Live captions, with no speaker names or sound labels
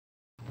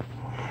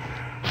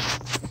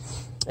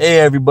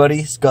Hey everybody,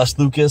 it's Gus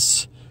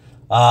Lucas.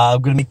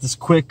 I'm gonna make this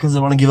quick because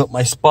I want to give up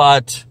my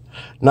spot,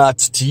 not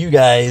to you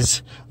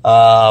guys,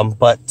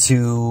 but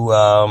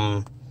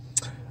to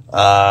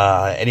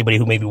anybody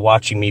who may be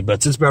watching me.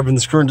 But since we're having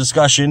this current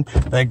discussion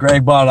that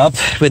Greg brought up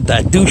with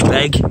that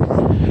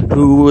douchebag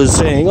who was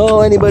saying,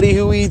 oh, anybody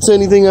who eats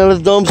anything out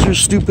of the dumpster is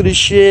stupid as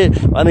shit.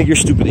 I think you're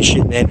stupid as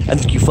shit, man. I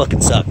think you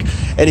fucking suck.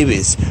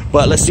 Anyways,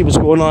 but let's see what's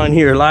going on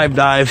here. Live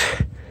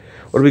dive.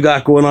 What do we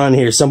got going on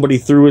here? Somebody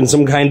threw in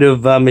some kind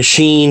of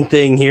machine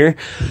thing here.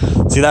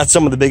 See, that's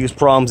some of the biggest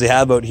problems they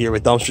have out here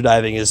with dumpster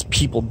diving is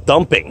people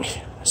dumping.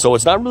 So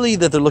it's not really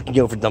that they're looking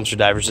out for dumpster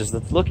divers, it's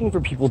that they're looking for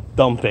people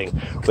dumping,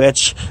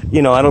 which,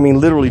 you know, I don't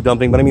mean literally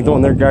dumping, but I mean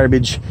throwing their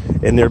garbage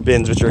in their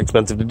bins, which are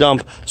expensive to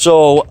dump.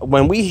 So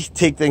when we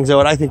take things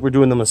out, I think we're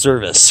doing them a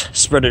service.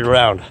 Spread it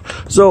around.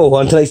 So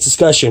on tonight's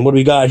discussion, what do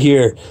we got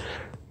here?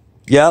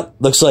 Yep,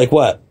 looks like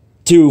what?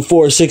 2,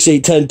 4, 6,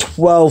 8, 10,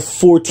 12,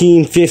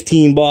 14,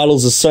 15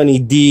 bottles of Sunny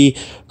D,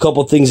 a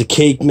couple things of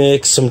cake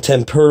mix, some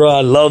tempura,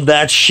 I love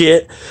that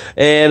shit,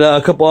 and a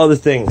couple other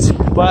things.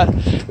 But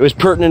it was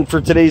pertinent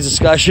for today's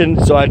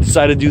discussion, so I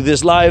decided to do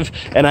this live,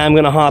 and I'm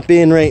gonna hop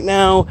in right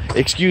now.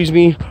 Excuse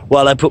me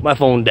while I put my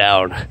phone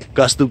down.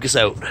 Gus Lucas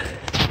out.